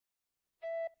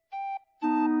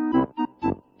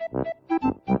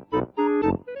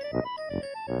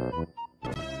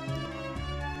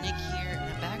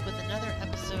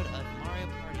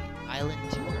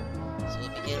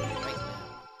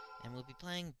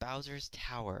Bowser's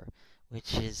Tower,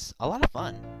 which is a lot of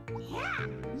fun.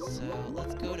 So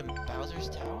let's go to Bowser's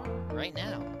Tower right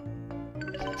now.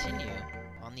 Continue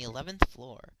on the 11th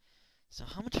floor. So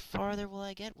how much farther will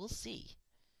I get? We'll see.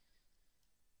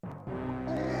 I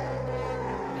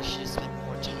should have spent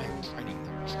more time training the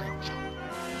train jump.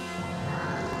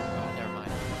 Oh, never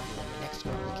mind. The next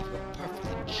one will give you a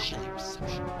perfectly chilly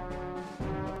reception.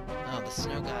 Oh, the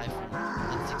snow guy from the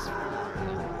 6th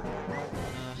floor.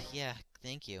 Yeah,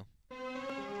 thank you.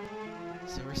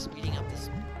 So we're speeding up this.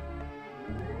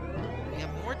 We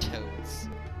have more toads.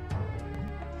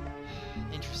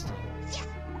 Interesting.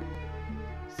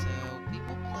 So we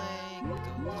will play Go with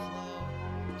the Flow,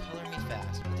 Color Me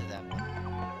Fast. We'll do that one.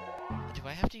 Do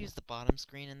I have to use the bottom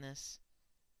screen in this?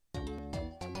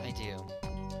 I do.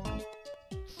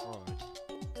 Fraud.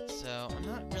 So I'm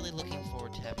not really looking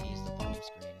forward to having to use the bottom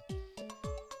screen.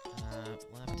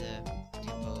 We'll have to do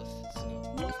both. So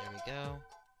there we go.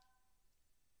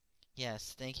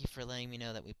 Yes, thank you for letting me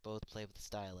know that we both play with the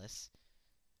stylus.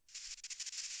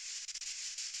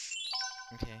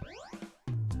 Okay.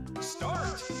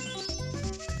 Start!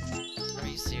 Are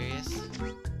you serious?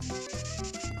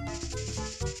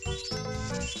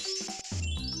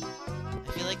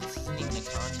 I feel like this isn't even a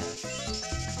contest.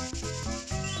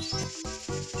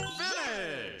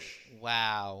 Finish!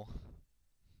 Wow.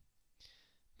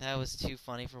 That was too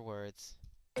funny for words.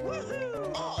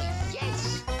 Oh,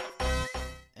 yes!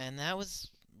 And that was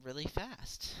really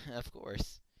fast, of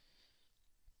course.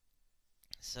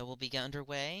 So we'll be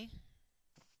underway.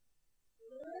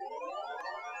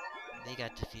 They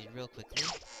got defeated real quickly.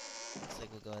 Looks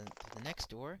like we'll go in through the next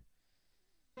door.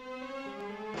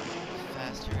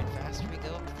 Faster and faster we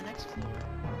go up to the next floor.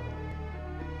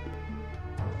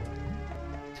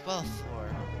 12th floor.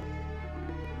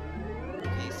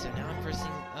 Okay, so now I'm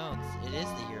versing... Oh, it is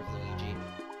the year of Luigi.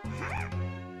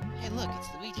 Hey, look, it's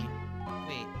Luigi.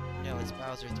 Wait, no, it's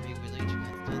Bowser 3 Luigi.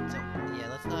 Yeah,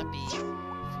 let's not be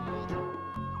fooled.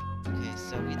 Okay,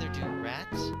 so we either do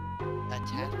rat,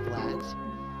 attack flat.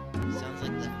 Sounds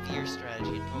like the fear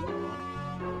strategy in Pokemon.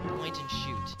 Point and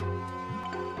shoot.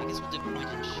 I guess we'll do point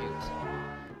and shoot.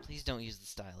 Please don't use the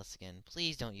stylus again.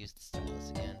 Please don't use the stylus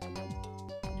again.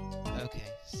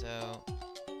 Okay, so...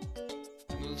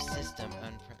 Move system.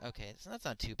 Okay, so that's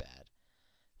not too bad.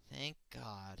 Thank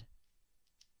God.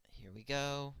 Here we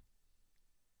go.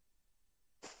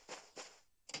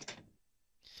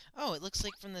 Oh, it looks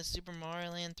like from the Super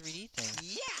Mario Land 3D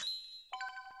thing.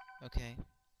 Yeah! Okay.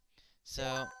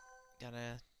 So,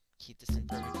 gotta keep this in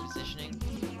perfect positioning.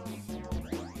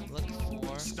 Look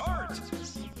for... Start!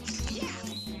 Yeah!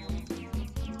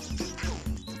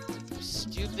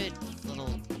 Stupid little...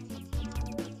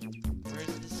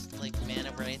 Where's this, like,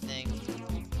 mana ray thing?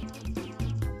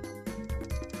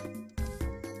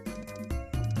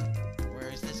 Where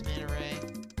is this mana ray?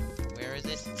 Where is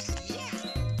it? Yeah!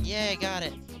 Yeah, I got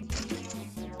it!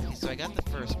 Okay, so I got the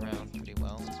first round pretty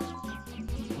well.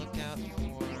 Look out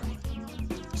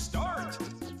for... Start!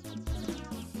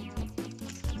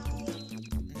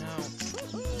 No.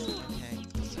 Okay,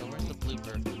 so where's the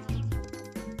blooper?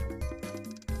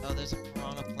 Oh, there's a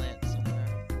piranha plant somewhere.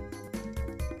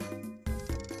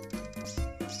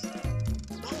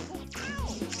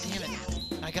 Damn it!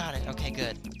 I got it! Okay,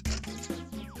 good.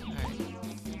 Alright.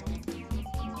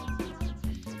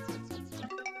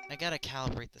 I gotta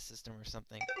calibrate the system or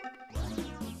something.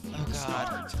 Oh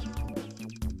god.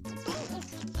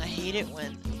 I hate it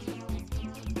when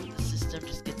the system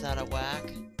just gets out of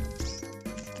whack.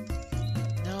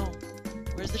 No!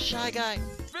 Where's the shy guy?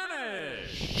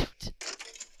 Finish! Shoot!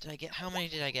 Did I get... How many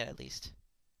did I get, at least?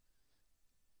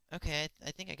 Okay,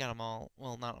 I think I got them all.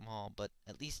 Well, not them all, but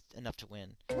at least enough to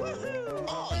win.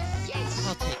 Oh, yes!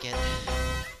 I'll take it.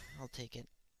 I'll take it.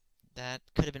 That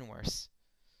could have been worse.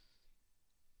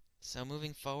 So,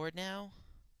 moving forward now.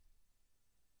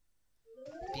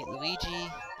 Beat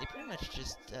Luigi. They pretty much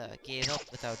just gave up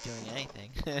without doing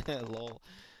anything. Lol.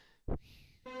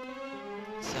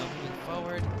 So, moving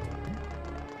forward.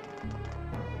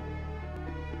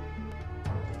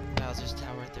 Bowser's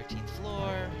Tower, 13th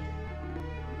floor.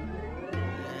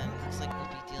 And looks like we'll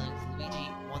be dealing with Luigi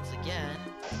once again.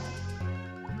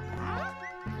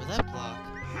 Roulette block.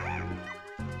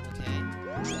 Okay.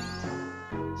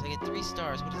 So I get 3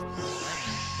 stars. What does that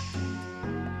mean?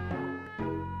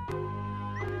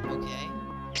 Okay.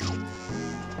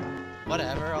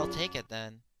 Whatever, I'll take it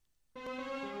then.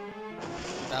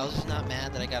 Bowser's not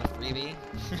mad that I got a freebie.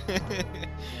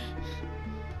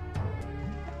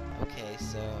 Okay,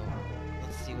 so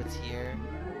let's see what's here.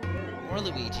 More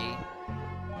Luigi.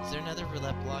 Is there another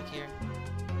roulette block here?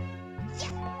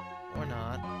 Or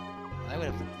not? I would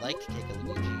have liked to take a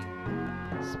Luigi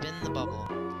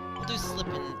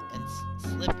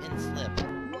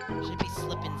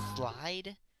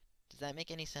ride? Does that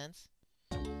make any sense?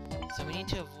 So we need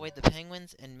to avoid the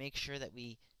penguins and make sure that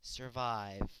we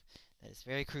survive. That is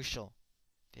very crucial.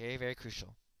 Very, very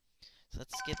crucial. So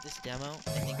let's skip this demo.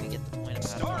 I think we get the point of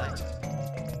how to play.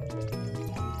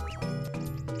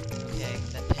 Okay,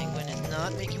 that penguin is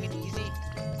not making it easy.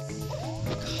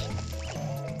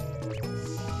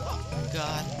 Oh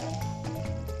god.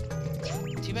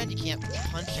 Too bad you can't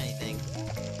punch anything.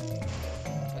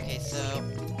 Okay, so...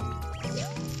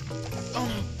 Oh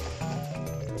no!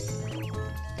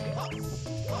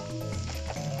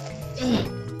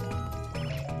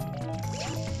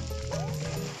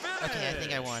 Okay, I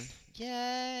think I won.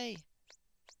 Yay!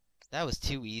 That was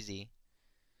too easy.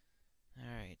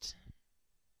 Alright.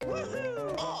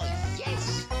 Oh,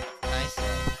 yes! I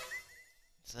say.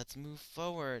 So let's move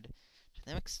forward to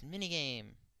the next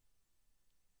minigame.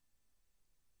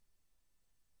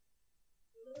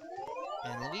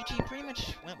 And Luigi pretty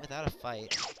much went without a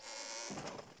fight.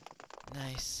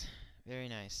 Nice. Very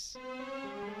nice.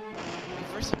 Are we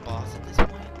first a boss at this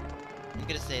point? I'm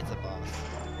gonna say it's a boss.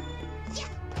 Yeah.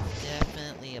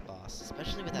 Definitely a boss,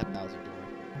 especially with that Bowser door.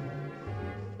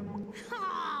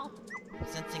 Oh. I'm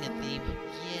sensing a theme.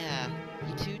 Yeah.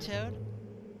 You too, Toad?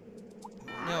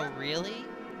 No, really?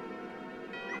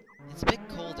 It's a bit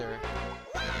colder.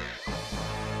 You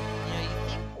know, you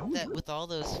think that with all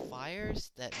those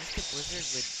fires, that Mr. Blizzard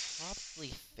would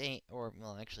probably faint, or,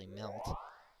 well, actually melt.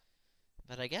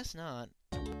 But I guess not.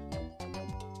 I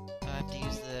have to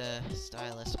use the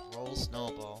stylus roll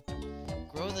snowball.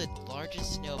 Grow the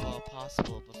largest snowball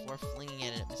possible before flinging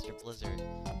it at Mr. Blizzard.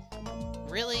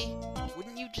 Really?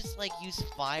 Wouldn't you just, like, use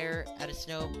fire at a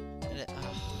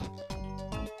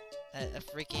at a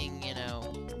freaking, you know...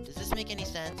 Does this make any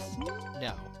sense?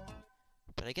 No.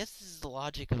 But I guess this is the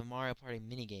logic of a Mario Party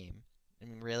minigame. I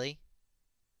mean, really?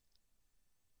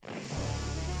 Okay,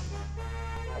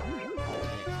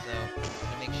 so,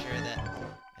 I'm gonna make sure that,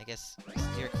 I guess,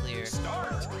 steer clear.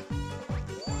 Start!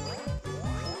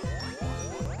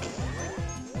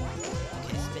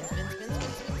 Okay, spin, spin, spin,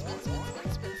 spin, spin, spin, spin,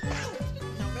 spin, spin, spin, spin.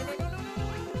 No, no, no, no, no,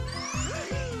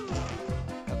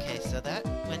 no. Okay, so that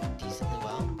went decently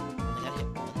well. Only got hit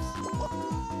once.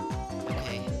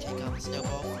 Okay, take on the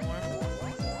snowball form.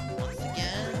 Once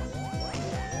again.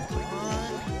 Come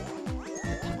on.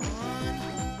 Come on.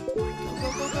 Go,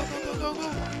 go, go, go, go, go, go, go.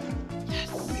 Yes!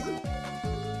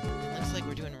 Looks like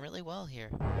we're doing really well here.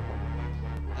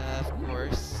 Of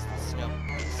course, the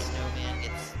snowman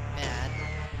gets mad.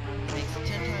 It makes it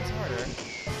 10 times harder. Can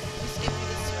we skip through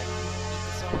this so I can beat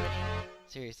this already?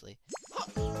 Seriously.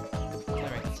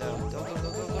 Alright, so go, go, go,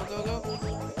 go, go, go, go.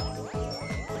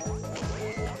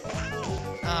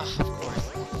 Ah, of course.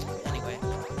 Anyway.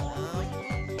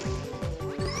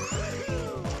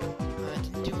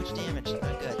 Didn't do much damage.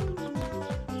 Not good.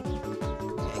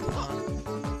 Okay, come on.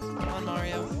 Come on,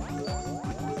 Mario.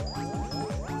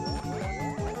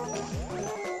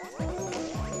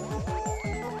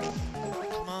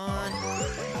 Come on.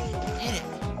 Hit it.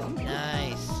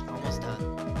 Nice. Almost done.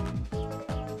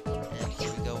 And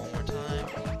here we go one more time.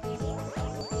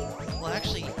 Well,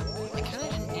 actually, I kind of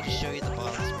didn't need to show you the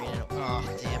bottom screen. Oh,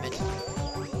 damn it.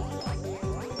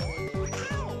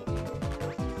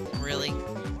 Really?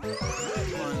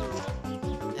 Come on.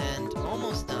 And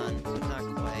almost done, but not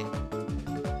quite.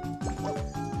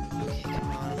 Okay, come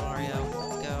on, Mario.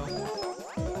 Let's go.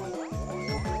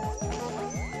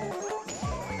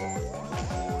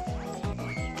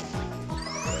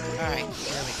 Alright,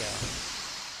 there we go.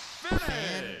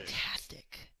 Fantastic.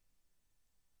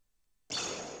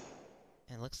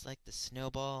 And it looks like the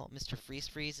snowball, Mr.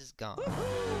 Freeze is gone.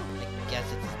 I guess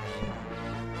it's his name.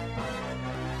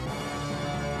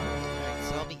 Alright,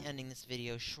 so I'll be ending this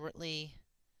video shortly.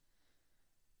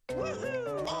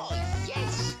 Oh,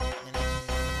 yes! And I can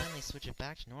finally switch it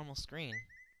back to normal screen.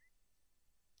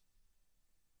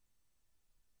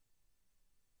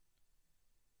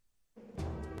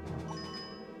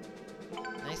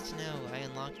 Nice to know I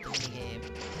unlocked the minigame.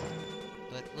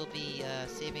 But we'll be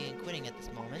saving and quitting at this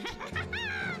moment.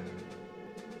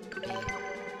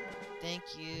 Thank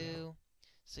you.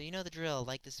 So you know the drill.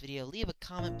 Like this video, leave a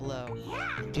comment below.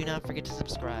 And do not forget to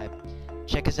subscribe.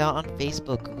 Check us out on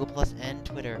Facebook, Google+, and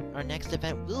Twitter. Our next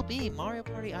event will be Mario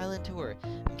Party Island Tour.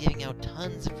 I'm giving out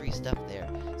tons of free stuff there,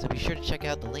 so be sure to check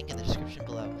out the link in the description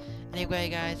below. Anyway,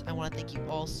 guys, I want to thank you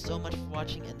all so much for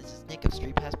watching, and this is Nick of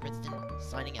StreetPass Princeton,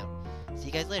 signing out. See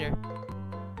you guys later.